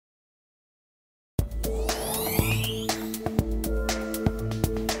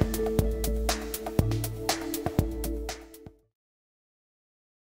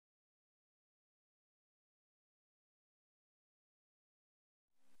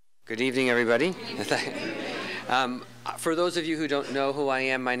Good evening, everybody. For those of you who don't know who I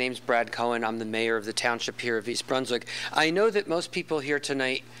am, my name's Brad Cohen. I'm the mayor of the township here of East Brunswick. I know that most people here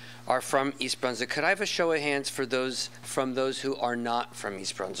tonight are from East Brunswick. Could I have a show of hands for those who are not from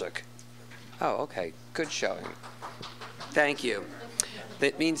East Brunswick? Oh, okay. Good showing. Thank you.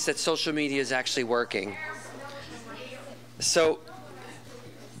 That means that social media is actually working. So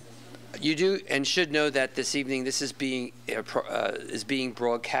you do and should know that this evening this is being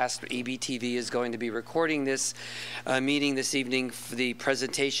broadcast. EBTV is going to be recording this meeting this evening for the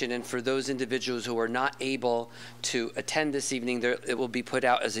presentation, and for those individuals who are not able to attend this evening, it will be put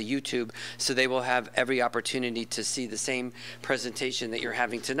out as a YouTube, so they will have every opportunity to see the same presentation that you're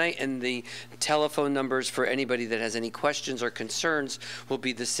having tonight, and the telephone numbers for anybody that has any questions or concerns will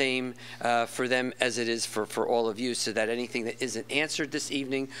be the same for them as it is for all of you, so that anything that isn't answered this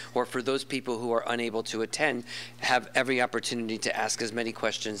evening, or for those people who are unable to attend, have every opportunity to ask as many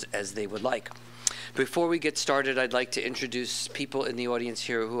questions as they would like. Before we get started, I'd like to introduce people in the audience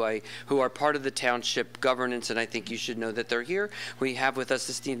here who are part of the township governance, and I think you should know that they're here. We have with us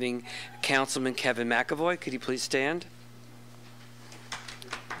this evening Councilman Kevin McAvoy. Could you please stand?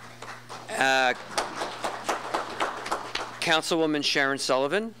 Councilwoman Sharon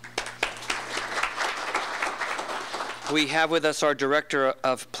Sullivan. We have with us our Director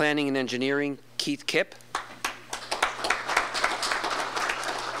of Planning and Engineering, Keith Kipp.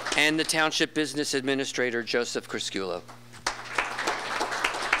 And the Township Business Administrator, Joseph Crisculo.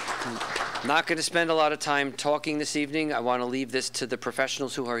 Not going to spend a lot of time talking this evening. I want to leave this to the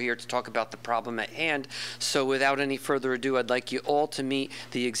professionals who are here to talk about the problem at hand. So without any further ado, I'd like you all to meet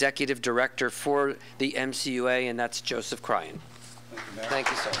the Executive Director for the MCUA, and that's Joseph Cryan. Thank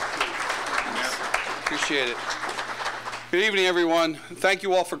you, sir. Appreciate it. Good evening, everyone. Thank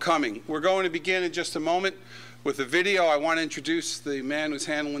you all for coming. We're going to begin in just a moment with a video. I want to introduce the man who's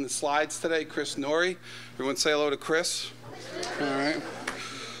handling the slides today, Chris Norrie. Everyone say hello to Chris. All right.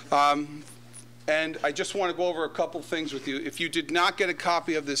 And I just want to go over a couple things with you. If you did not get a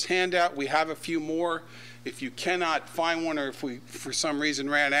copy of this handout, we have a few more. If you cannot find one, or if we, for some reason,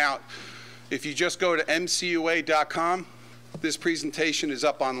 ran out, if you just go to MCUA.com, this presentation is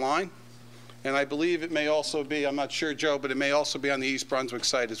up online. And I believe it may also be, I'm not sure, Joe, but it may also be on the East Brunswick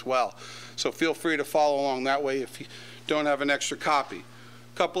site as well. So feel free to follow along that way if you don't have an extra copy.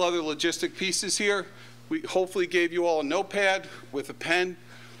 A couple other logistic pieces here. We hopefully gave you all a notepad with a pen.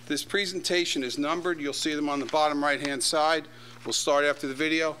 This presentation is numbered. You'll see them on the bottom right-hand side. We'll start after the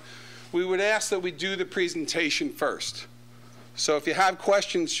video. We would ask that we do the presentation first. So if you have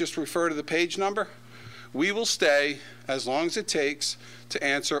questions, just refer to the page number. We will stay as long as it takes to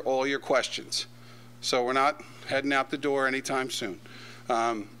answer all your questions. So we're not heading out the door anytime soon.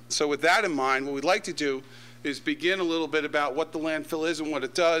 So with that in mind, what we'd like to do is begin a little bit about what the landfill is and what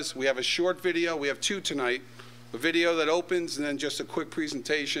it does. We have a short video. We have two tonight. A video that opens and then just a quick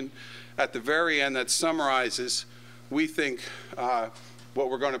presentation at the very end that summarizes, we think, what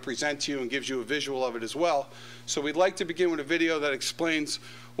we're going to present to you and gives you a visual of it as well. So we'd like to begin with a video that explains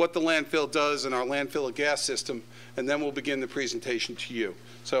what the landfill does in our landfill gas system, and then we'll begin the presentation to you.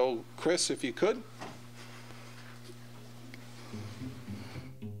 So, Chris, if you could.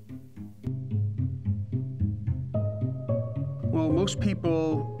 Well, most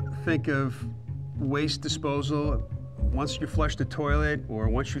people think of waste disposal once you flush the toilet or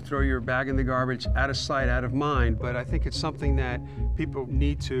once you throw your bag in the garbage, out of sight, out of mind. But I think it's something that people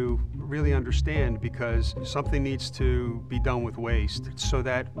need to really understand, because something needs to be done with waste so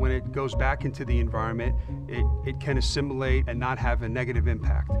that when it goes back into the environment, it can assimilate and not have a negative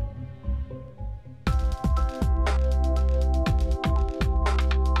impact.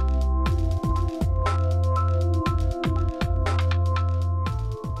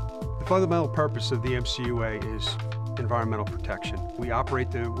 The fundamental purpose of the MCUA is environmental protection. We operate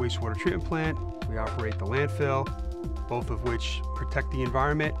the wastewater treatment plant, we operate the landfill, both of which protect the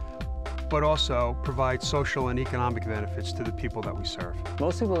environment, but also provide social and economic benefits to the people that we serve.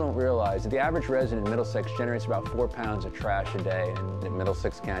 Most people don't realize that the average resident in Middlesex generates about 4 pounds of trash a day. In the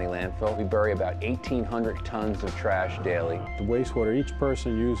Middlesex County landfill, we bury about 1,800 tons of trash daily. The wastewater, each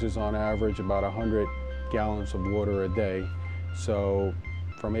person uses on average about 100 gallons of water a day. So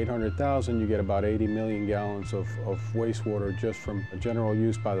from 800,000, you get about 80 million gallons of wastewater just from general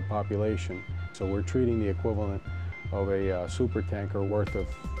use by the population. So we're treating the equivalent of a super tanker worth of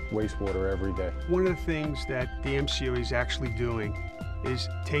wastewater every day. One of the things that the MCUA is actually doing is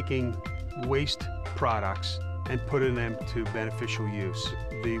taking waste products and putting them to beneficial use.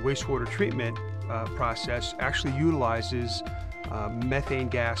 The wastewater treatment process actually utilizes methane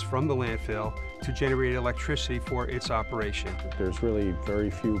gas from the landfill to generate electricity for its operation. There's really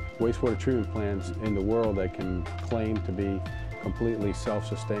very few wastewater treatment plants in the world that can claim to be completely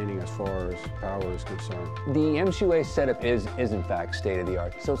self-sustaining as far as power is concerned. The MCUA setup is in fact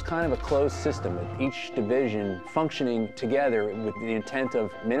state-of-the-art. So it's kind of a closed system with each division functioning together with the intent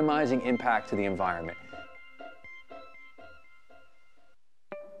of minimizing impact to the environment.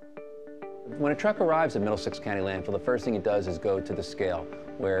 When a truck arrives at Middlesex County Landfill, the first thing it does is go to the scale,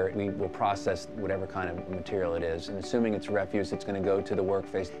 where we will process whatever kind of material it is. And assuming it's refuse, it's going to go to the work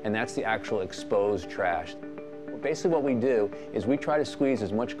phase, and that's the actual exposed trash. Basically what we do is we try to squeeze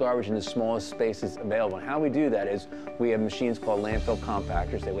as much garbage in the smallest spaces available. And how we do that is we have machines called landfill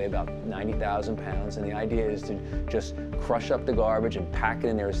compactors. They weigh about 90,000 pounds, and the idea is to just crush up the garbage and pack it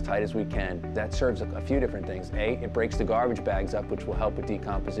in there as tight as we can. That serves a few different things. A, it breaks the garbage bags up, which will help with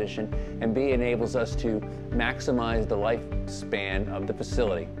decomposition, and B, enables us to maximize the lifespan of the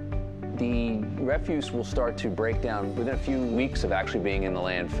facility. The refuse will start to break down within a few weeks of actually being in the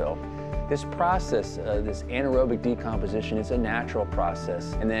landfill. This process, this anaerobic decomposition, is a natural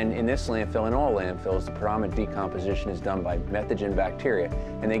process. And then in this landfill, in all landfills, the predominant decomposition is done by methogen bacteria.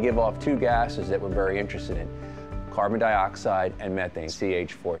 And they give off two gases that we're very interested in, carbon dioxide and methane,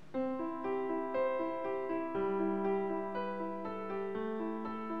 CH4.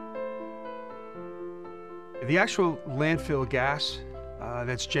 The actual landfill gas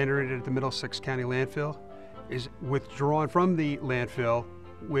that's generated at the Middlesex County landfill is withdrawn from the landfill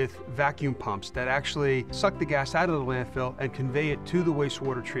with vacuum pumps that actually suck the gas out of the landfill and convey it to the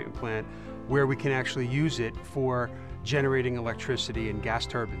wastewater treatment plant, where we can actually use it for generating electricity in gas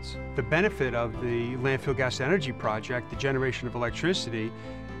turbines. The benefit of the landfill gas energy project, the generation of electricity,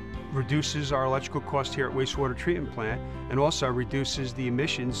 reduces our electrical cost here at wastewater treatment plant, and also reduces the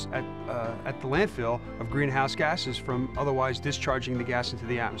emissions at the landfill of greenhouse gases from otherwise discharging the gas into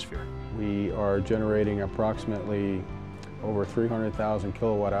the atmosphere. We are generating approximately over 300,000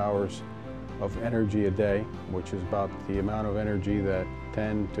 kilowatt hours of energy a day, which is about the amount of energy that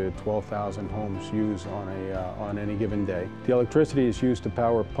 10 to 12,000 homes use on any given day. The electricity is used to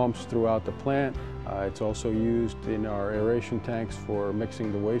power pumps throughout the plant. It's also used in our aeration tanks for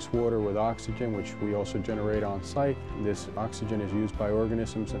mixing the wastewater with oxygen, which we also generate on site. This oxygen is used by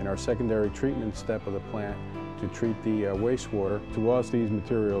organisms in our secondary treatment step of the plant to treat the wastewater. To us, these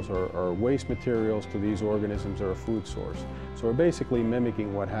materials are waste materials. To these organisms, are a food source. So we're basically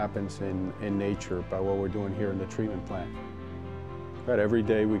mimicking what happens in nature by what we're doing here in the treatment plant. But every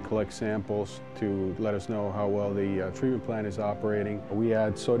day we collect samples to let us know how well the treatment plant is operating. We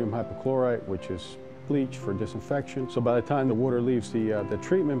add sodium hypochlorite, which is bleach for disinfection. So by the time the water leaves the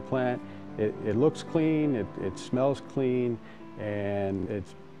treatment plant, it looks clean, it smells clean, and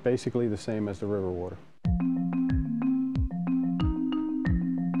it's basically the same as the river water.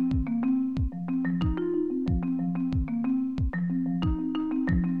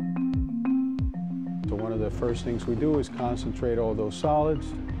 So one of the first things we do is concentrate all those solids.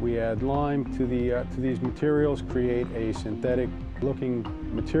 We add lime to these materials, create a synthetic looking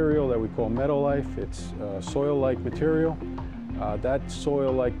material that we call Meadowlife. It's soil-like material. That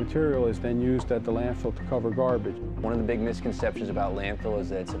soil-like material is then used at the landfill to cover garbage. One of the big misconceptions about landfill is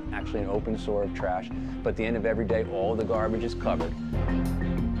that it's actually an open store of trash, but at the end of every day, all the garbage is covered.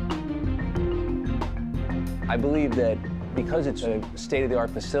 I believe that because it's a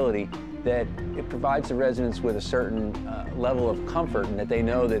state-of-the-art facility, that it provides the residents with a certain level of comfort, and that they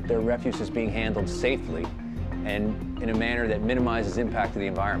know that their refuse is being handled safely and in a manner that minimizes impact to the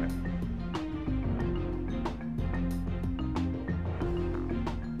environment.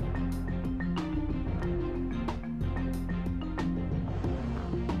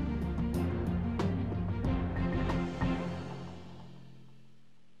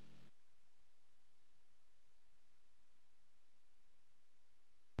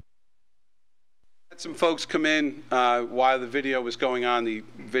 Some folks come in while the video was going on. The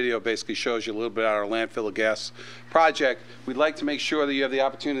video basically shows you a little bit about our landfill gas project. We'd like to make sure that you have the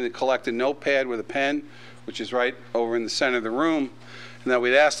opportunity to collect a notepad with a pen, which is right over in the center of the room. And that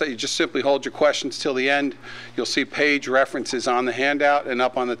we'd ask that you just simply hold your questions till the end. You'll see page references on the handout and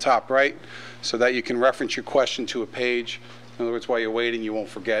up on the top right, so that you can reference your question to a page. In other words, while you're waiting, you won't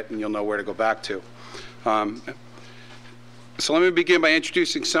forget and you'll know where to go back to. So let me begin by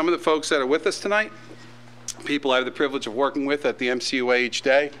introducing some of the folks that are with us tonight. People I have the privilege of working with at the MCUA each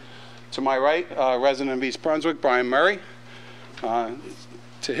day. To my right, resident of East Brunswick, Brian Murray. To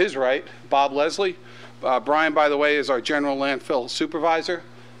his right, Bob Leslie. Brian, by the way, is our general landfill supervisor,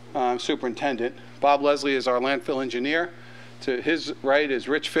 superintendent. Bob Leslie is our landfill engineer. To his right is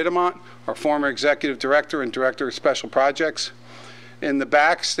Rich Fittemont, our former executive director and director of special projects. in the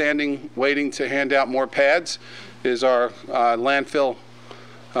back, standing, waiting to hand out more pads, is our landfill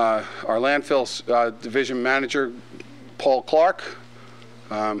division manager, Paul Clark.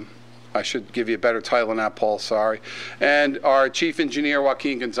 I should give you a better title than that, Paul, sorry. And our chief engineer,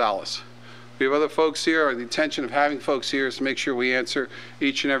 Joaquin Gonzalez. We have other folks here. The intention of having folks here is to make sure we answer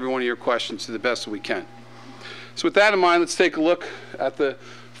each and every one of your questions to the best that we can. So with that in mind, let's take a look at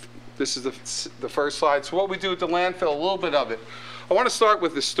this is the first slide. So what we do at the landfill, a little bit of it. I want to start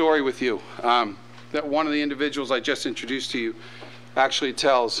with the story with you that one of the individuals I just introduced to you actually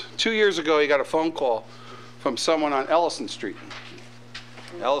tells. 2 years ago, he got a phone call from someone on Ellison Street.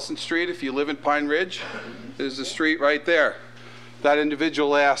 Ellison Street, if you live in Pine Ridge, is the street right there. That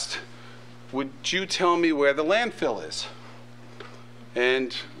individual asked, would you tell me where the landfill is?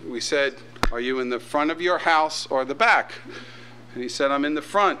 And we said, are you in the front of your house or the back? And he said, I'm in the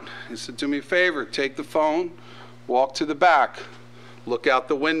front. He said, do me a favor, take the phone, walk to the back, look out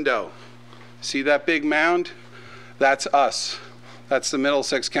the window. See that big mound? That's us. That's the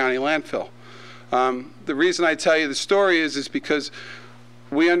Middlesex County landfill. The reason I tell you the story is because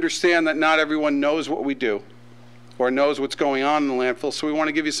we understand that not everyone knows what we do or knows what's going on in the landfill, so we want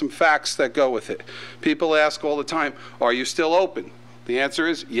to give you some facts that go with it. People ask all the time, are you still open? The answer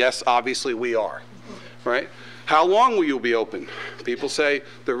is, yes, obviously we are, right? How long will you be open? People say,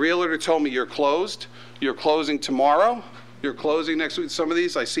 the realtor told me you're closed, you're closing tomorrow, you're closing next week. Some of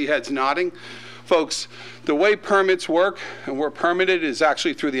these, I see heads nodding. Folks, the way permits work, and we're permitted, is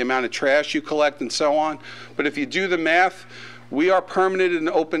actually through the amount of trash you collect and so on. But if you do the math, we are permitted and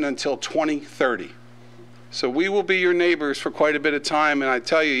open until 2030. So we will be your neighbors for quite a bit of time, and I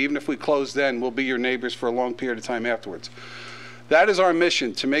tell you, even if we close then, we'll be your neighbors for a long period of time afterwards. That is our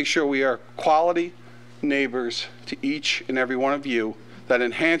mission, to make sure we are quality neighbors to each and every one of you that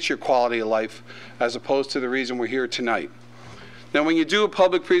enhance your quality of life, as opposed to the reason we're here tonight. Now, when you do a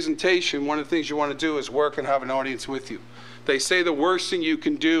public presentation, one of the things you want to do is work and have an audience with you. They say the worst thing you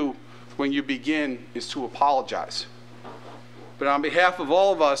can do when you begin is to apologize. But on behalf of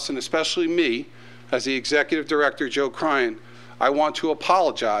all of us, and especially me, as the executive director, Joe Cryan, I want to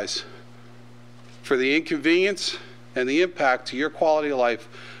apologize for the inconvenience and the impact to your quality of life,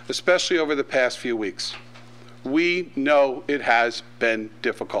 especially over the past few weeks. We know it has been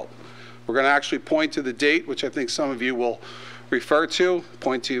difficult. We're going to actually point to the date, which I think some of you will refer to,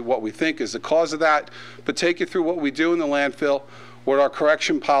 point to what we think is the cause of that, but take you through what we do in the landfill, what our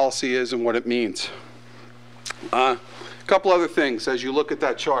correction policy is, and what it means. A couple other things as you look at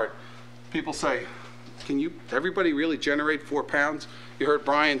that chart. People say, everybody really generate 4 pounds? You heard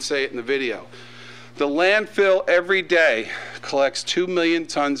Brian say it in the video. The landfill every day collects 2 million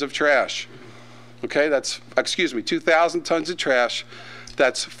tons of trash. Okay, 2,000 tons of trash.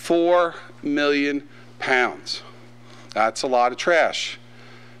 That's 4 million pounds. That's a lot of trash.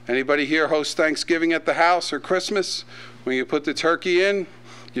 Anybody here host Thanksgiving at the house or Christmas? When you put the turkey in,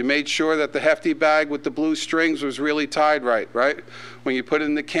 you made sure that the hefty bag with the blue strings was really tied right? When you put it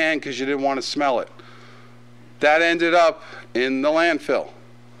in the can because you didn't want to smell it. That ended up in the landfill.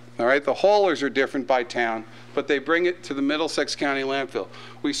 All right, the haulers are different by town, but they bring it to the Middlesex County landfill.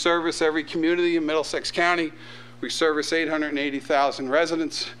 We service every community in Middlesex County. We service 880,000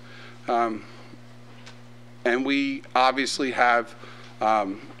 residents. And we obviously have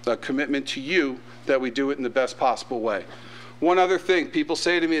a commitment to you that we do it in the best possible way. One other thing, people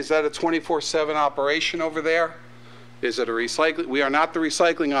say to me, is that a 24/7 operation over there? Is it a recycling? We are not the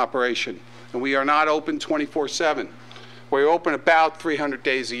recycling operation, and we are not open 24/7. We're open about 300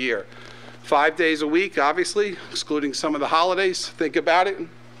 days a year. 5 days a week, obviously, excluding some of the holidays. Think about it.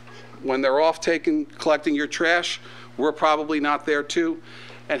 When they're off collecting your trash, we're probably not there too,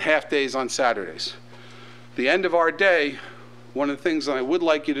 and half days on Saturdays. The end of our day, one of the things that I would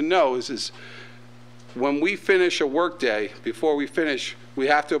like you to know is when we finish a work day, before we finish, we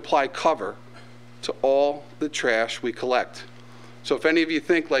have to apply cover to all the trash we collect. So if any of you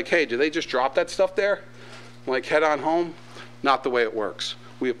think like, hey, do they just drop that stuff there? Like head on home? Not the way it works.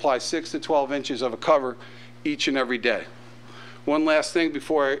 We apply 6 to 12 inches of a cover each and every day. One last thing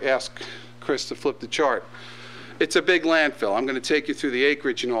before I ask Chris to flip the chart. It's a big landfill. I'm going to take you through the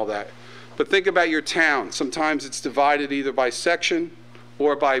acreage and all that. But think about your town. Sometimes it's divided either by section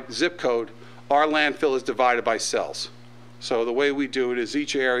or by zip code. Our landfill is divided by cells. So the way we do it is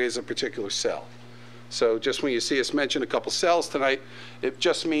each area is a particular cell. So just when you see us mention a couple cells tonight, it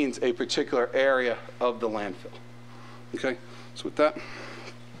just means a particular area of the landfill. Okay, so with that.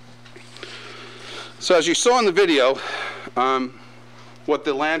 So as you saw in the video, what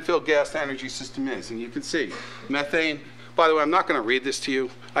the landfill gas energy system is, and you can see methane, By the way, I'm not going to read this to you.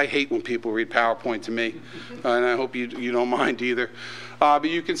 I hate when people read PowerPoint to me, and I hope you don't mind either. But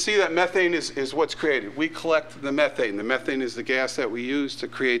you can see that methane is what's created. We collect the methane. The methane is the gas that we use to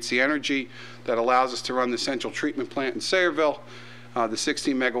create the energy that allows us to run the central treatment plant in Sayreville. The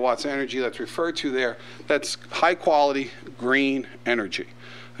 16 megawatts of energy that's referred to there, that's high quality green energy.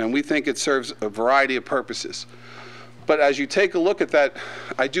 And we think it serves a variety of purposes. But as you take a look at that,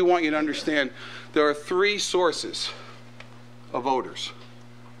 I do want you to understand there are 3 sources of odors,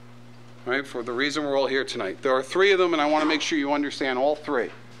 right, for the reason we're all here tonight. There are 3 of them, and I want to make sure you understand all 3.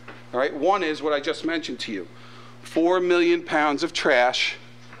 All right, one is what I just mentioned to you, 4 million pounds of trash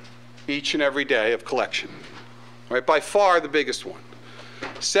each and every day of collection. All right, by far the biggest one.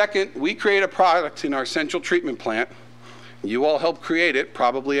 Second, we create a product in our central treatment plant. You all help create it,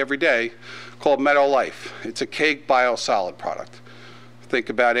 probably every day, called Meadow Life. It's a cake biosolid product. Think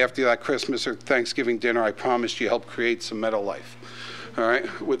about after that Christmas or Thanksgiving dinner, I promised you help create some Meadow Life. All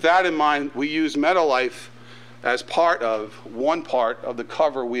right, with that in mind, we use Meadow Life as one part of the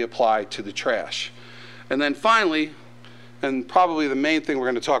cover we apply to the trash. And then finally, and probably the main thing we're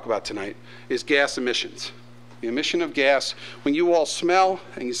going to talk about tonight, is gas emissions. The emission of gas, when you all smell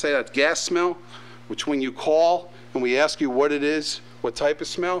and you say that gas smell, which when you call and we ask you what it is, what type of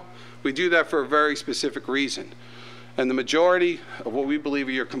smell, we do that for a very specific reason. And the majority of what we believe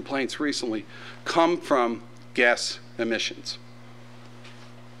are your complaints recently come from gas emissions.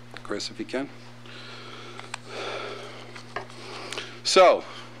 Chris, if you can. So,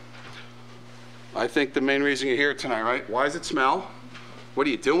 I think the main reason you're here tonight, right? Why does it smell? What are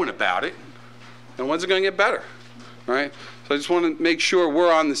you doing about it? And when's it going to get better? Right? So I just want to make sure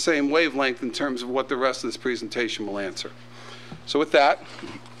we're on the same wavelength in terms of what the rest of this presentation will answer. So with that,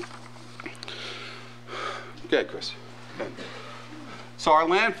 go ahead, Chris. Okay. So our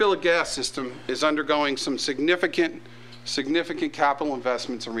landfill gas system is undergoing some significant capital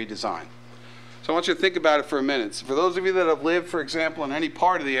investments and redesign. So I want you to think about it for a minute. So for those of you that have lived, for example, in any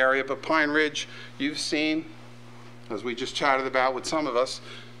part of the area, but Pine Ridge, you've seen, as we just chatted about with some of us,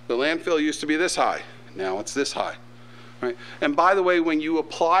 the landfill used to be this high. Now it's this high. Right? And by the way, when you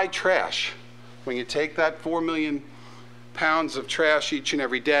apply trash, when you take that 4 million pounds of trash each and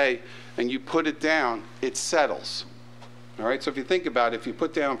every day and you put it down, it settles. All right, so if you think about it, if you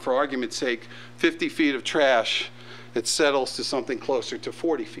put down, for argument's sake, 50 feet of trash, it settles to something closer to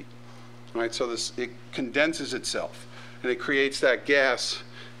 40 feet. All right, so it condenses itself and it creates that gas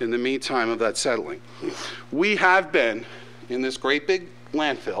in the meantime of that settling. We have been in this great big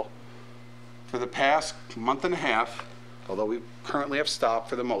landfill for the past month and a half, although we currently have stopped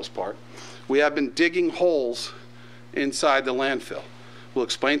for the most part. We have been digging holes inside the landfill. We'll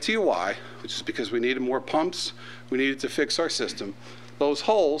explain to you why, which is because we needed more pumps. We needed to fix our system. Those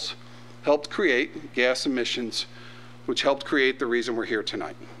holes helped create gas emissions, which helped create the reason we're here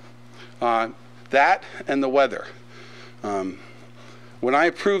tonight. That and the weather. When I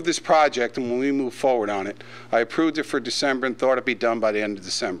approved this project and when we moved forward on it, I approved it for December and thought it'd be done by the end of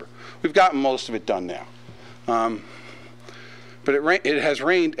December. We've gotten most of it done now. But it has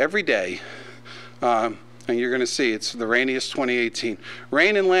rained every day, and you're going to see it's the rainiest 2018.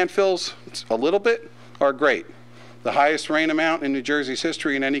 Rain in landfills, a little bit, are great. The highest rain amount in New Jersey's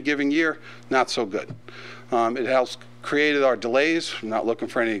history in any given year, not so good. It helps created our delays. I'm not looking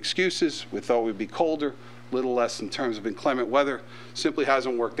for any excuses. We thought we'd be colder, a little less in terms of inclement weather. Simply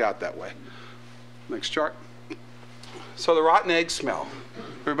hasn't worked out that way. Next chart. So the rotten egg smell.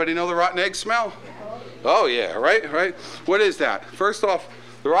 Everybody know the rotten egg smell? Oh yeah, right? What is that? First off,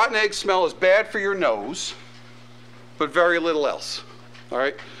 the rotten egg smell is bad for your nose, but very little else. All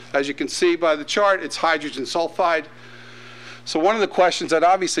right? As you can see by the chart, it's hydrogen sulfide. So one of the questions that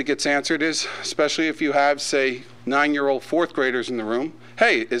obviously gets answered is, especially if you have, say, 9-year-old fourth graders in the room,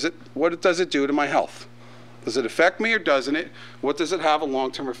 hey, what does it do to my health? Does it affect me or doesn't it? What does it have a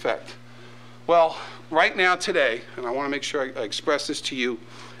long-term effect? Well, right now today, and I want to make sure I express this to you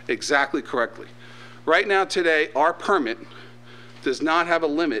exactly correctly. Right now today, our permit does not have a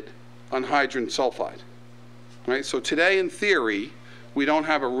limit on hydrogen sulfide. Right? So today, in theory, we don't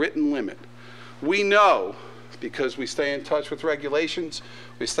have a written limit. We know, because we stay in touch with regulations,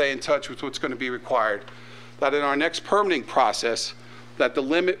 we stay in touch with what's going to be required, that in our next permitting process, that the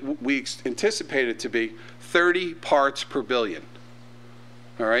limit we anticipate it to be 30 parts per billion.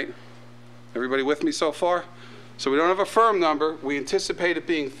 All right? Everybody with me so far? So we don't have a firm number. We anticipate it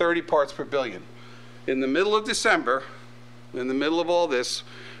being 30 parts per billion. In the middle of December, in the middle of all this,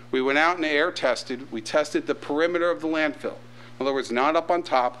 we went out and air tested. We tested the perimeter of the landfill. In other words, not up on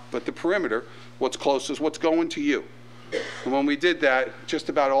top, but the perimeter, what's closest, what's going to you. And when we did that, just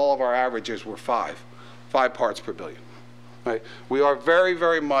about all of our averages were 5 parts per billion. Right? We are very,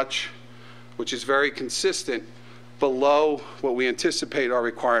 very much, which is very consistent, below what we anticipate our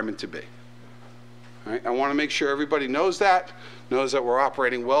requirement to be. All right? I want to make sure everybody knows that we're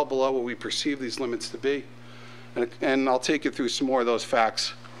operating well below what we perceive these limits to be. And I'll take you through some more of those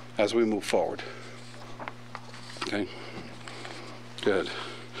facts as we move forward. Okay? Good.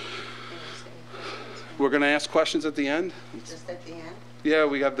 We're going to ask questions at the end? Just at the end? Yeah,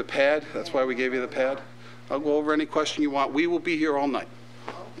 we have the pad. That's why we gave you the pad. I'll go over any question you want. We will be here all night,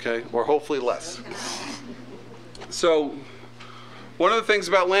 okay? Or hopefully less. So one of the things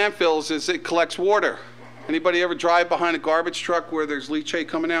about landfills is it collects water. Anybody ever drive behind a garbage truck where there's leachate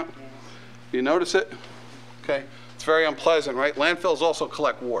coming out? You notice it? Okay. It's very unpleasant, right? Landfills also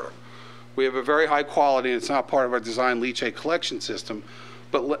collect water. We have a very high quality, and it's not part of our design leachate collection system.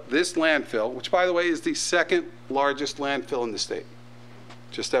 But this landfill, which by the way is the second largest landfill in the state,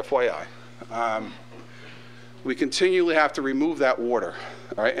 just FYI, we continually have to remove that water,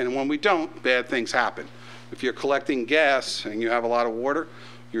 all right? And when we don't, bad things happen. If you're collecting gas and you have a lot of water,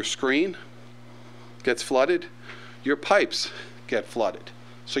 your screen gets flooded, your pipes get flooded,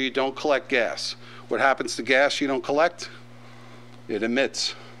 so you don't collect gas. What happens to gas you don't collect? It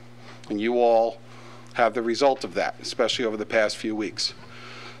emits, and you all have the result of that, especially over the past few weeks.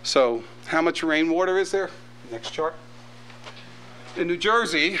 So how much rainwater is there? Next chart. In New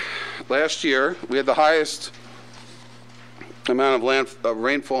Jersey, last year, we had the highest amount of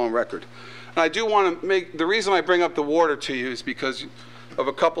rainfall on record. And I do want to make, the reason I bring up the water to you is because of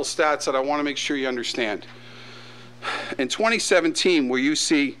a couple stats that I want to make sure you understand. In 2017, where you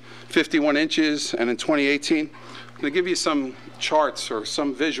see 51 inches, and in 2018, I'm going to give you some charts or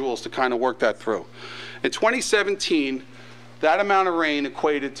some visuals to kind of work that through. In 2017, that amount of rain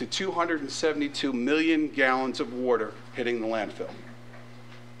equated to 272 million gallons of water hitting the landfill.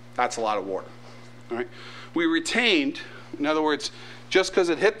 That's a lot of water. All right? We retained, in other words, just because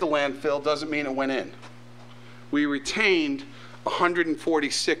it hit the landfill doesn't mean it went in. We retained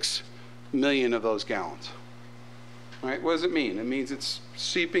 146 million of those gallons. All right? What does it mean? It means it's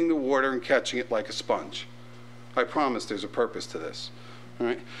seeping the water and catching it like a sponge. I promise there's a purpose to this. All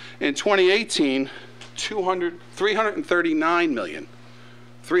right? In 2018, 339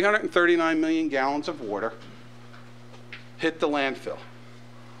 million gallons of water hit the landfill.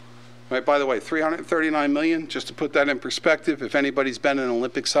 Right, by the way, 339 million, just to put that in perspective, if anybody's been in an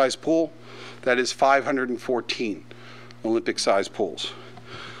Olympic-sized pool, that is 514 Olympic-sized pools.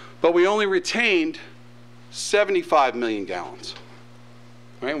 But we only retained 75 million gallons.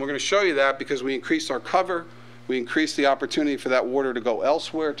 Right, and we're going to show you that because we increased our cover, we increased the opportunity for that water to go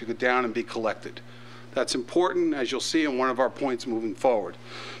elsewhere, to go down and be collected. That's important, as you'll see in one of our points moving forward.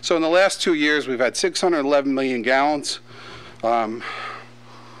 So in the last 2 years, we've had 611 million gallons, and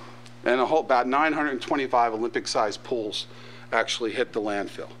about 925 Olympic-sized pools actually hit the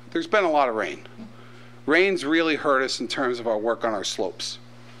landfill. There's been a lot of rain. Rain's really hurt us in terms of our work on our slopes.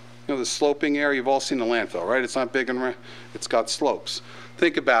 You know, the sloping area, you've all seen the landfill, right? It's not big and it's got slopes.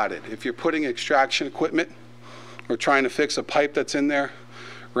 Think about it. If you're putting extraction equipment or trying to fix a pipe that's in there,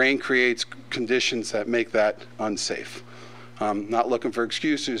 rain creates conditions that make that unsafe. Not looking for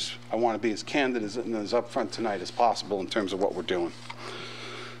excuses. I want to be as candid and as upfront tonight as possible in terms of what we're doing.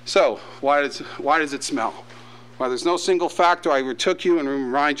 So, why does it smell? Well, there's no single factor. I retook you and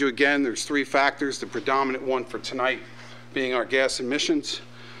remind you again, there's 3 factors. The predominant one for tonight being our gas emissions.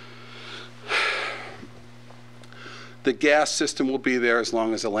 The gas system will be there as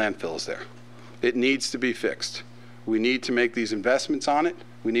long as the landfill is there. It needs to be fixed. We need to make these investments on it.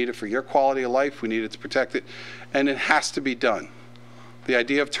 We need it for your quality of life. We need it to protect it. And it has to be done. The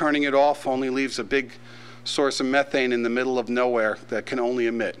idea of turning it off only leaves a big source of methane in the middle of nowhere that can only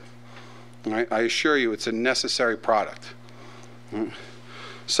emit. All right? I assure you it's a necessary product.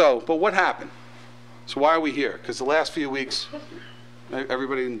 So, but what happened? So why are we here? Because the last few weeks,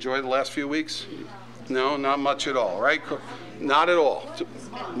 everybody enjoyed the last few weeks? No, not much at all, right? Not at all.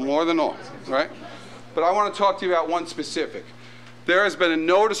 More than all, right? But I want to talk to you about one specific. There has been a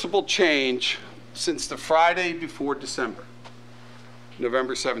noticeable change since the Friday before December,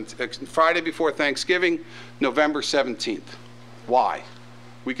 November 17th, Friday before Thanksgiving, November 17th. Why?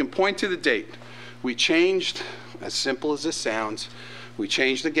 We can point to the date. We changed, as simple as this sounds, we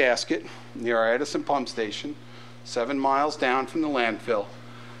changed the gasket near our Edison pump station, 7 miles down from the landfill.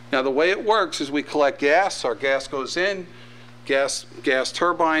 Now the way it works is we collect gas, our gas goes in, gas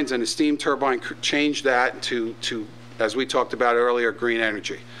turbines and a steam turbine change that to, as we talked about earlier, green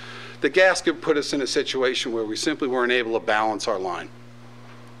energy. The gasket put us in a situation where we simply weren't able to balance our line.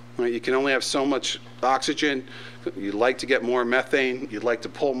 Right? You can only have so much oxygen. You'd like to get more methane. You'd like to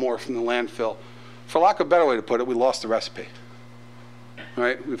pull more from the landfill. for lack of a better way to put it, we lost the recipe. All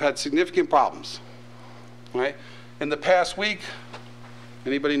right? We've had significant problems. All right? In the past week,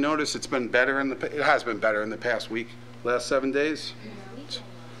 anybody notice it's been better it has been better in the past week, last 7 days?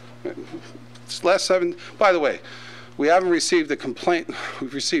 It's last 7, by the way, we haven't received a complaint.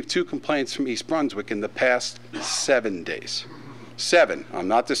 We've received 2 complaints from East Brunswick in the past 7 days. 7. I'm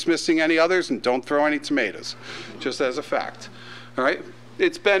not dismissing any others, and don't throw any tomatoes, just as a fact. All right?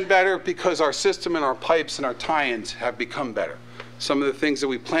 It's been better because our system and our pipes and our tie-ins have become better. Some of the things that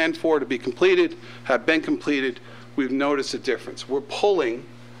we planned for to be completed have been completed. We've noticed a difference. We're pulling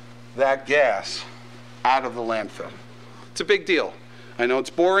that gas out of the landfill. It's a big deal. I know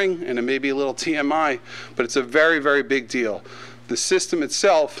it's boring and it may be a little TMI, but it's a very, very big deal. The system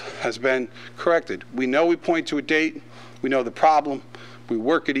itself has been corrected. We know we point to a date. We know the problem. We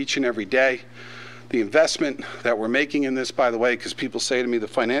work it each and every day. The investment that we're making in this, by the way, because people say to me the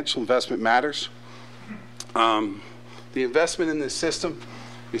financial investment matters. The investment in this system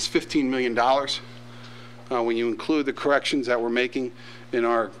is $15 million. When you include the corrections that we're making in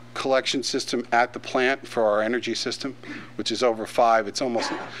our collection system at the plant for our energy system, which is over 5, it's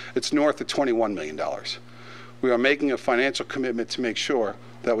north of $21 million. We are making a financial commitment to make sure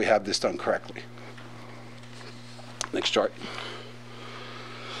that we have this done correctly. Next chart.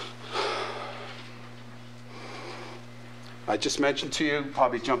 I just mentioned to you,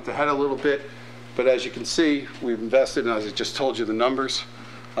 probably jumped ahead a little bit, but as you can see, we've invested, and as I just told you the numbers.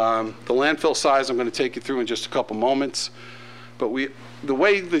 The landfill size I'm going to take you through in just a couple moments. But the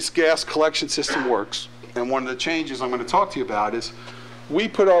way this gas collection system works, and one of the changes I'm going to talk to you about is we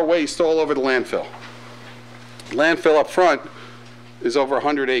put our waste all over the landfill. Landfill up front is over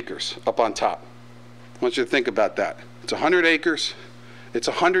 100 acres up on top. I want you to think about that. It's 100 acres. It's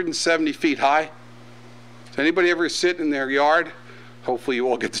 170 feet high. Does anybody ever sit in their yard? Hopefully you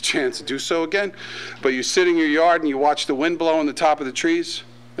all get the chance to do so again. But you sit in your yard and you watch the wind blow on the top of the trees,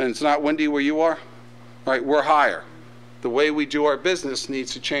 and it's not windy where you are? Right, we're higher. The way we do our business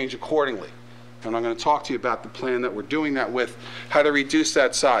needs to change accordingly. And I'm going to talk to you about the plan that we're doing that with, how to reduce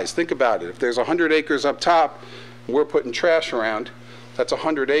that size. Think about it. If there's 100 acres up top, and we're putting trash around, that's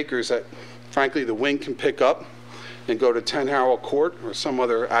 100 acres that, frankly, the wind can pick up and go to 10 Harold Court or some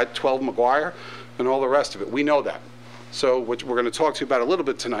other at 12 McGuire and all the rest of it. We know that. So what we're going to talk to you about a little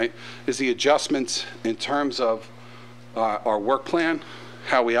bit tonight is the adjustments in terms of our work plan,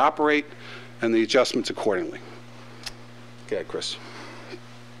 how we operate, and the adjustments accordingly. Okay, Chris.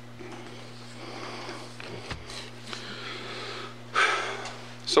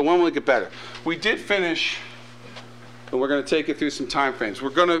 So when will it get better? We did finish, and we're going to take you through some time frames.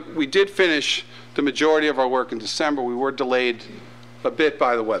 We did finish the majority of our work in December. We were delayed a bit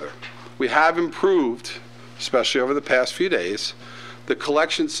by the weather. We have improved, especially over the past few days, the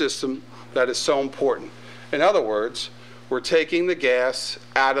collection system that is so important. In other words, we're taking the gas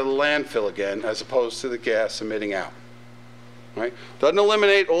out of the landfill again as opposed to the gas emitting out. Right? Doesn't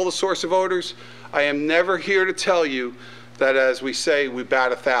eliminate all the source of odors. I am never here to tell you that, as we say, we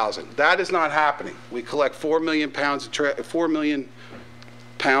bat 1,000. That is not happening. We collect 4 million pounds of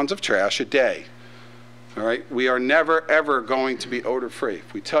trash a day. All right? We are never, ever going to be odor-free.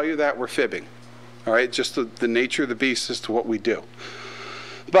 If we tell you that, we're fibbing. All right? Just the nature of the beast as to what we do.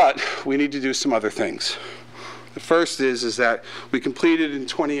 But we need to do some other things. The first is that we completed in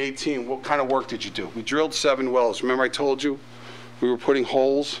 2018, what kind of work did you do? We drilled 7 wells. Remember I told you we were putting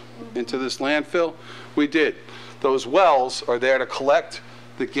holes into this landfill? We did. Those wells are there to collect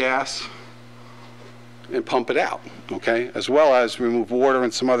the gas and pump it out, okay? As well as remove water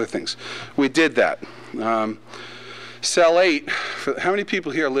and some other things. We did that. Cell 8, how many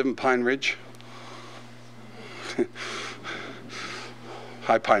people here live in Pine Ridge?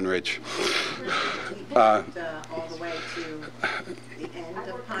 Hi, Pine Ridge. All the way to the end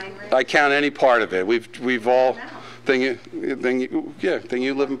of Pine Ridge? I count any part of it. We've all, then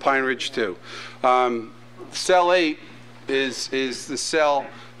you live in Pine Ridge too. Cell 8 is the cell,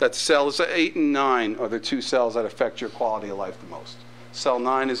 is 8 and 9 are the 2 cells that affect your quality of life the most. Cell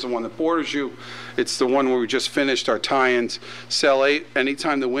 9 is the one that borders you. It's the one where we just finished our tie-ins. Cell 8,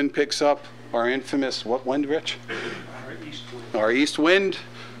 anytime the wind picks up, our infamous, what wind, Rich? Our east wind. Our east wind.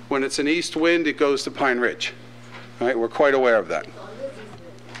 When it's an east wind, it goes to Pine Ridge. All right, we're quite aware of that.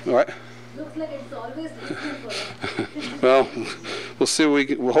 All right. Looks like it's always different. Well, we'll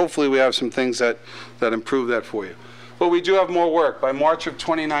see. Hopefully we have some things that improve that for you. But we do have more work. By March of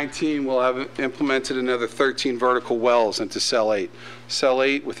 2019, we'll have implemented another 13 vertical wells into Cell 8. Cell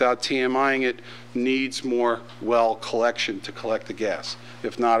 8, without TMIing it, needs more well collection to collect the gas.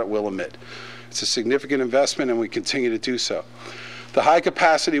 If not, it will emit. It's a significant investment, and we continue to do so. The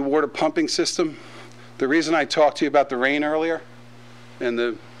high-capacity water pumping system The reason I talked to you about the rain earlier and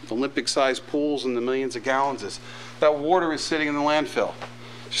the Olympic-sized pools and the millions of gallons is that water is sitting in the landfill.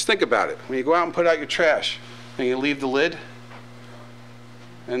 Just think about it. When you go out and put out your trash and you leave the lid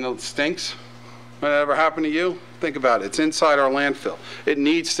and it stinks, whatever happened to you, think about it. It's inside our landfill. It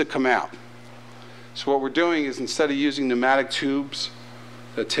needs to come out. So what we're doing is, instead of using pneumatic tubes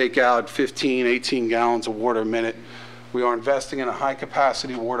that take out 15, 18 gallons of water a minute, we are investing in a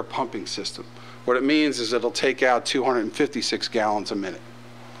high-capacity water pumping system. What it means is it'll take out 256 gallons a minute.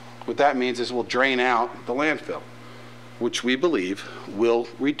 What that means is we'll drain out the landfill, which we believe will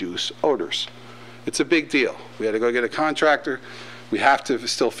reduce odors. It's a big deal. We had to go get a contractor. We have to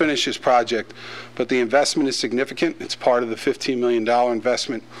still finish this project, but the investment is significant. It's part of the $15 million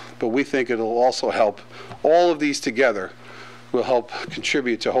investment, but we think it'll also help. All of these together will help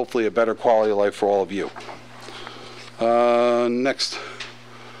contribute to hopefully a better quality of life for all of you. Next.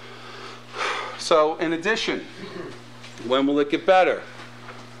 So in addition, when will it get better?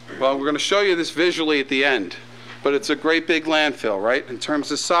 Well, we're going to show you this visually at the end, but it's a great big landfill, right? In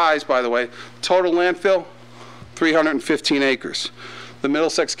terms of size, by the way, total landfill, 315 acres. The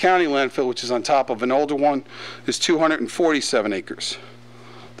Middlesex County landfill, which is on top of an older one, is 247 acres.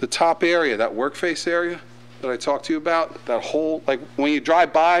 The top area, that work face area that I talked to you about, that whole, like when you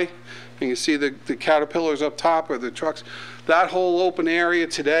drive by and you see the Caterpillars up top or the trucks, that whole open area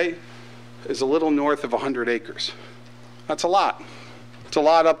today is a little north of 100 acres. That's a lot. It's a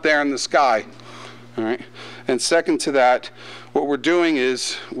lot up there in the sky, all right? And second to that, what we're doing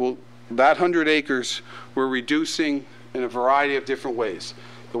is, that 100 acres, we're reducing in a variety of different ways.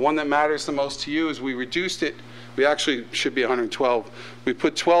 The one that matters the most to you is we reduced it. We actually should be 112. We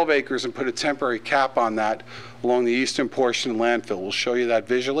put 12 acres and put a temporary cap on that along the eastern portion of the landfill. We'll show you that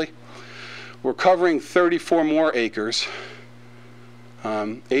visually. We're covering 34 more acres.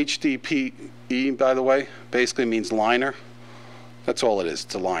 HDPE, by the way, basically means liner. That's all it is.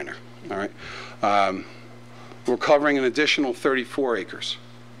 It's a liner. All right. We're covering an additional 34 acres.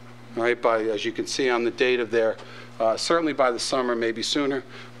 All right. As you can see on the date of there, certainly by the summer, maybe sooner,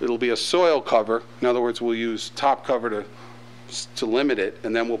 it'll be a soil cover. In other words, we'll use top cover to limit it,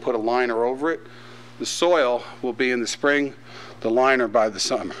 and then we'll put a liner over it. The soil will be in the spring, the liner by the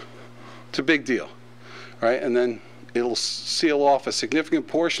summer. It's a big deal, right? And then it'll seal off a significant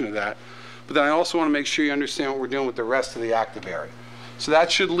portion of that. But then I also want to make sure you understand what we're doing with the rest of the active area. So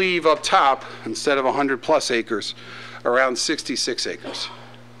that should leave up top, instead of 100+ acres, around 66 acres.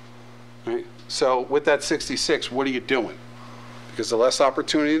 Right? So with that 66, what are you doing? Because the less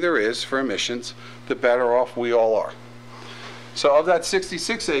opportunity there is for emissions, the better off we all are. So of that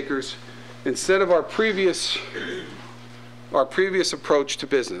 66 acres, instead of our previous approach to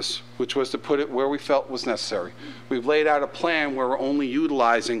business, which was to put it where we felt was necessary, we've laid out a plan where we're only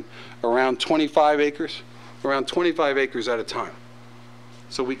utilizing around 25 acres at a time.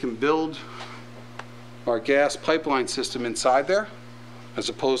 So we can build our gas pipeline system inside there, as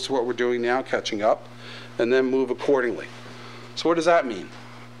opposed to what we're doing now, catching up, and then move accordingly. So what does that mean?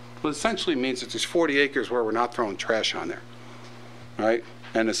 Well, it essentially means that there's 40 acres where we're not throwing trash on there, right?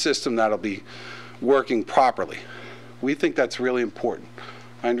 And a system that'll be working properly. We think that's really important.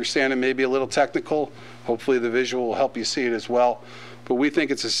 I understand it may be a little technical. Hopefully the visual will help you see it as well. But we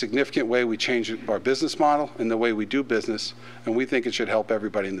think it's a significant way we change our business model and the way we do business, and we think it should help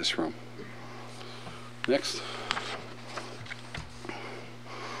everybody in this room. Next.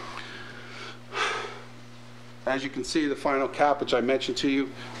 As you can see, the final cap, which I mentioned to you,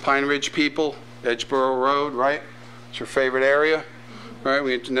 Pine Ridge people, Edgeboro Road, right? It's your favorite area, right?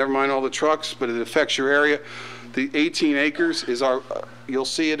 We never mind all the trucks, but it affects your area. The 18 acres is our, you'll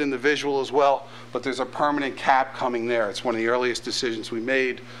see it in the visual as well, but there's a permanent cap coming there. It's one of the earliest decisions we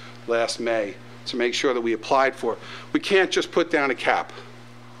made last May to make sure that we applied for. We can't just put down a cap.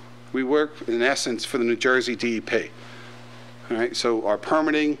 We work, in essence, for the New Jersey DEP. All right, so our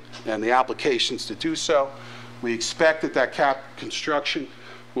permitting and the applications to do so, we expect that cap construction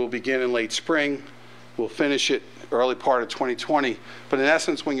will begin in late spring. We'll finish it early part of 2020. But in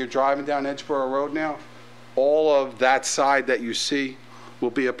essence, when you're driving down Edgeboro Road now, all of that side that you see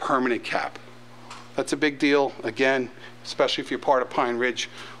will be a permanent cap. That's a big deal, again, especially if you're part of Pine Ridge.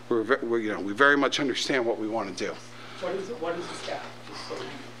 We very much understand what we want to do. What is this cap?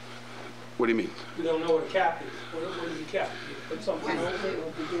 What do you mean? We don't know what a cap is. What is a cap? You put something over It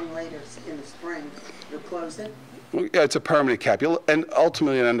will begin later in the spring. You'll close it? Well, yeah, it's a permanent cap. And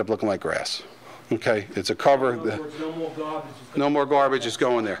ultimately it'll end up looking like grass. Okay, it's a cover. In other words, no more garbage. No more garbage is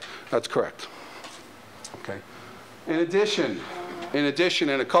going there. That's correct. Okay. In addition,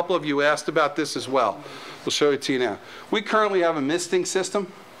 and a couple of you asked about this as well. We'll show it to you now. We currently have a misting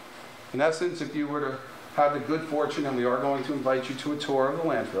system. In essence, if you were to have the good fortune, and we are going to invite you to a tour of the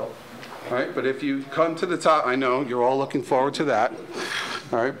landfill. All right, but if you come to the top, I know you're all looking forward to that.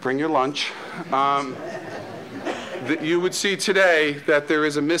 All right, bring your lunch. You would see today that there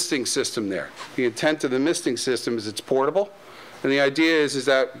is a misting system there. The intent of the misting system is it's portable. And the idea is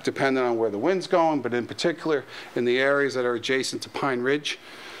that depending on where the wind's going, but in particular in the areas that are adjacent to Pine Ridge,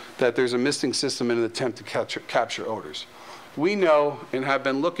 that there's a misting system in an attempt to capture odors. We know and have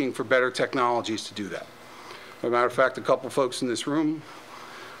been looking for better technologies to do that. As a matter of fact, a couple folks in this room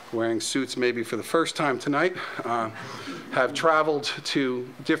wearing suits maybe for the first time tonight, have traveled to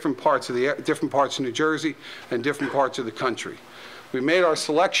different parts of New Jersey and different parts of the country. We made our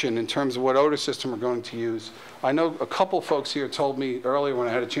selection in terms of what odor system we're going to use. I know a couple folks here told me earlier when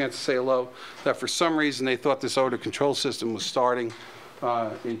I had a chance to say hello that for some reason they thought this odor control system was starting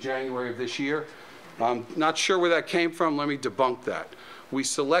in January of this year. I'm not sure where that came from. Let me debunk that. We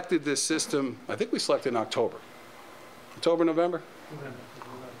selected this system, I think we selected in October. October, November?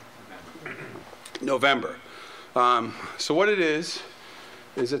 November. So what it is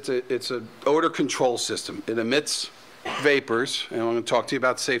it's an odor control system. It emits vapors, and I'm going to talk to you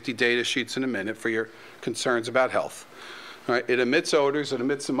about safety data sheets in a minute for your concerns about health. All right, it emits odors, it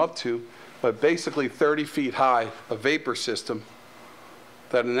emits them up to, but basically 30 feet high, a vapor system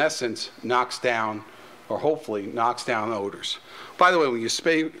that in essence knocks down, or hopefully knocks down odors. By the way, when you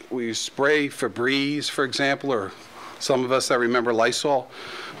spray Febreze, for example, or some of us that remember Lysol,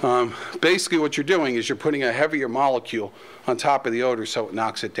 basically what you're doing is you're putting a heavier molecule on top of the odor so it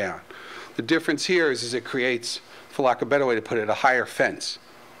knocks it down. The difference here is it creates, for lack of a better way to put it, a higher fence.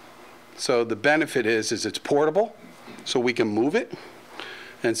 So the benefit is it's portable, so we can move it.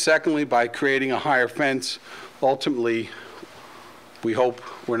 And secondly, by creating a higher fence, ultimately, we hope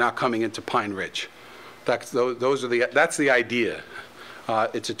we're not coming into Pine Ridge. That's the idea.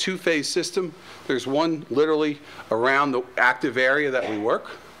 It's a two-phase system. There's one literally around the active area that we work,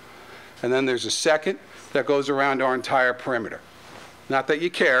 and then there's a second that goes around our entire perimeter. Not that you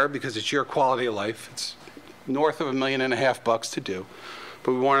care, because it's your quality of life. It's north of $1.5 million to do,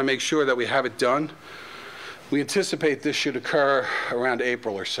 but we want to make sure that we have it done. We anticipate this should occur around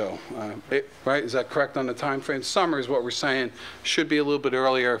April or so. Right? Is that correct on the time frame? Summer is what we're saying. Should be a little bit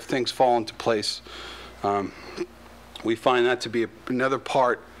earlier if things fall into place. We find that to be another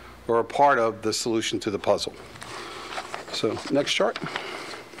part or a part of the solution to the puzzle. So next chart. A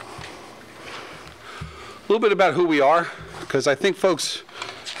little bit about who we are, because I think folks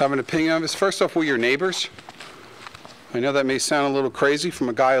have an opinion of us. First off, we're your neighbors. I know that may sound a little crazy from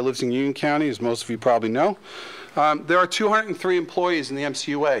a guy who lives in Union County, as most of you probably know. There are 203 employees in the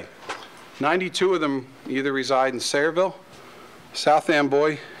MCUA. 92 of them either reside in Sayreville, South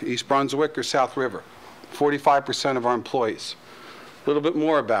Amboy, East Brunswick, or South River. 45% of our employees. A little bit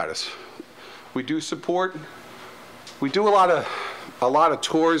more about us. We do a lot of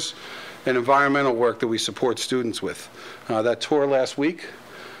tours and environmental work that we support students with. That tour last week,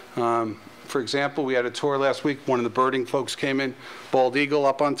 for example, we had a tour last week. One of the birding folks came in, bald eagle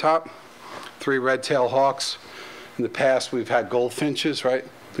up on top, 3 red-tailed hawks. In the past, we've had goldfinches, right?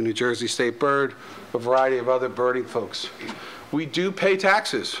 The New Jersey state bird, a variety of other birding folks. We do pay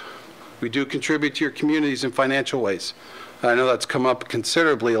taxes. We do contribute to your communities in financial ways. I know that's come up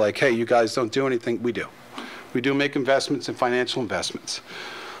considerably, like, hey, you guys don't do anything. We do. We do make investments in financial investments.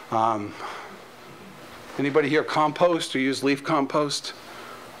 Anybody here compost or use leaf compost?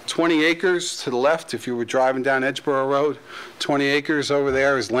 20 acres to the left, if you were driving down Edgeboro Road, 20 acres over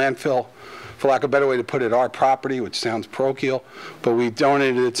there is landfill, for lack of a better way to put it, our property, which sounds parochial, but we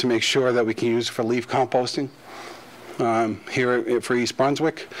donated it to make sure that we can use it for leaf composting here for East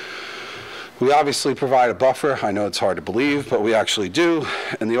Brunswick. We obviously provide a buffer. I know it's hard to believe, but we actually do.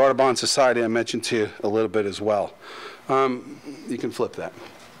 And the Audubon Society I mentioned to you a little bit as well. You can flip that.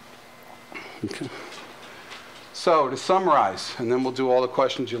 Okay. So to summarize, and then we'll do all the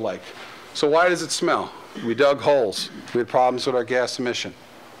questions you like. So why does it smell? We dug holes. We had problems with our gas emission.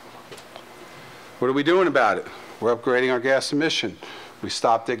 What are we doing about it? We're upgrading our gas emission. We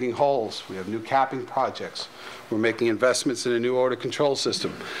stopped digging holes. We have new capping projects. We're making investments in a new odor control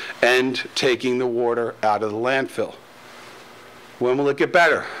system and taking the water out of the landfill. When will it get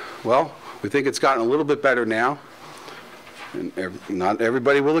better? Well, we think it's gotten a little bit better now. And not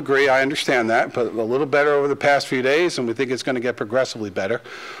everybody will agree, I understand that, but a little better over the past few days, and we think it's going to get progressively better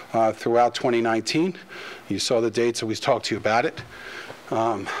throughout 2019. You saw the dates, so we talked to you about it.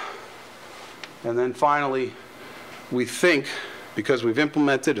 And then finally, we think, because we've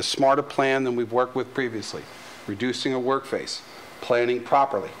implemented a smarter plan than we've worked with previously, reducing a work phase, planning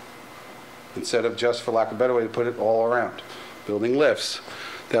properly, instead of just, for lack of a better way to put it, all around, building lifts,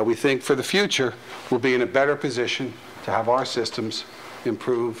 that we think for the future we'll be in a better position to have our systems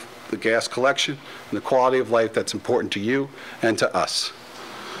improve the gas collection and the quality of life that's important to you and to us.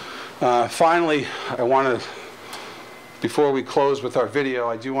 Finally, I want to, before we close with our video,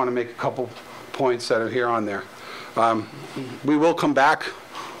 I do want to make a couple points that are here on there. We will come back.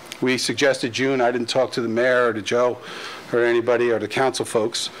 We suggested June. I didn't talk to the mayor or to Joe or anybody or the council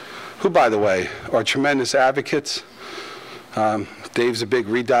folks, who, by the way, are tremendous advocates. Dave's a big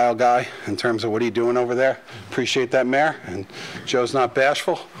redial guy in terms of what he's doing over there. Appreciate that, Mayor. And Joe's not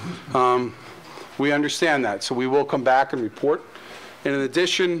bashful. We understand that, so we will come back and report. And in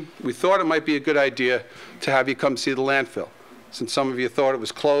addition, we thought it might be a good idea to have you come see the landfill. Since some of you thought it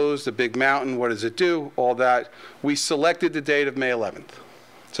was closed, a big mountain, what does it do, all that, we selected the date of May 11th.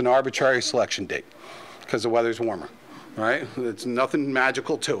 It's an arbitrary selection date because the weather's warmer, right? There's nothing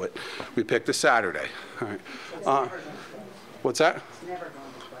magical to it. We picked a Saturday, all right? What's that? It's never going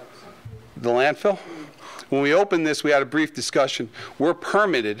to close. The landfill? When we opened this, we had a brief discussion. We're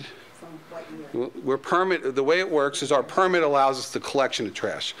permitted. From what year? We're permit. The way it works is our permit allows us the collection of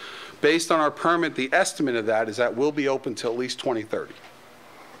trash. Based on our permit, the estimate of that is that we'll be open till at least 2030,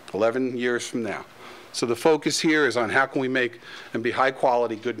 11 years from now. So the focus here is on how can we make and be high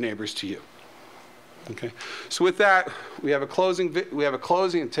quality, good neighbors to you. Okay. So with that, we have a closing.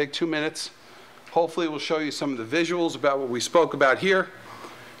 And take 2 minutes. Hopefully, we'll show you some of the visuals about what we spoke about here,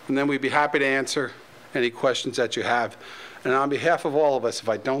 and then we'd be happy to answer any questions that you have. And on behalf of all of us, if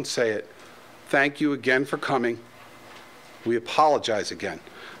I don't say it, thank you again for coming. We apologize again.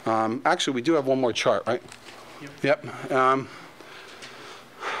 Actually, we do have one more chart, right? Yep.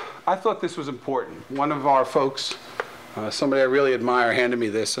 I thought this was important. One of our folks, somebody I really admire, handed me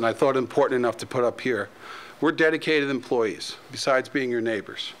this, and I thought it important enough to put up here. We're dedicated employees, besides being your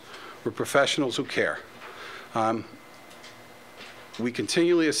neighbors. We're professionals who care. We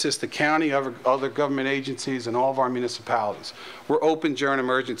continually assist the county, other government agencies, and all of our municipalities. We're open during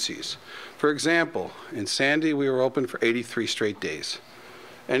emergencies. For example, in Sandy, we were open for 83 straight days.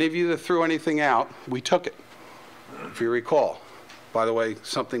 Any of you that threw anything out, we took it, if you recall. By the way,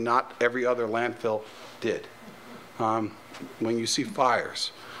 something not every other landfill did. When you see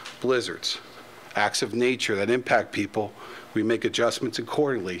fires, blizzards, acts of nature that impact people, we make adjustments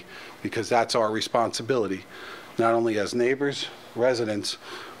accordingly because that's our responsibility, not only as neighbors, residents,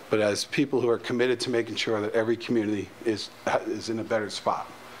 but as people who are committed to making sure that every community is in a better spot.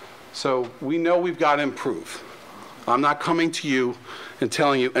 So we know we've got to improve. I'm not coming to you and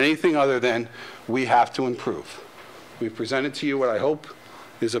telling you anything other than we have to improve. We've presented to you what I hope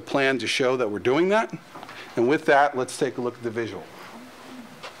is a plan to show that we're doing that. And with that, let's take a look at the visual.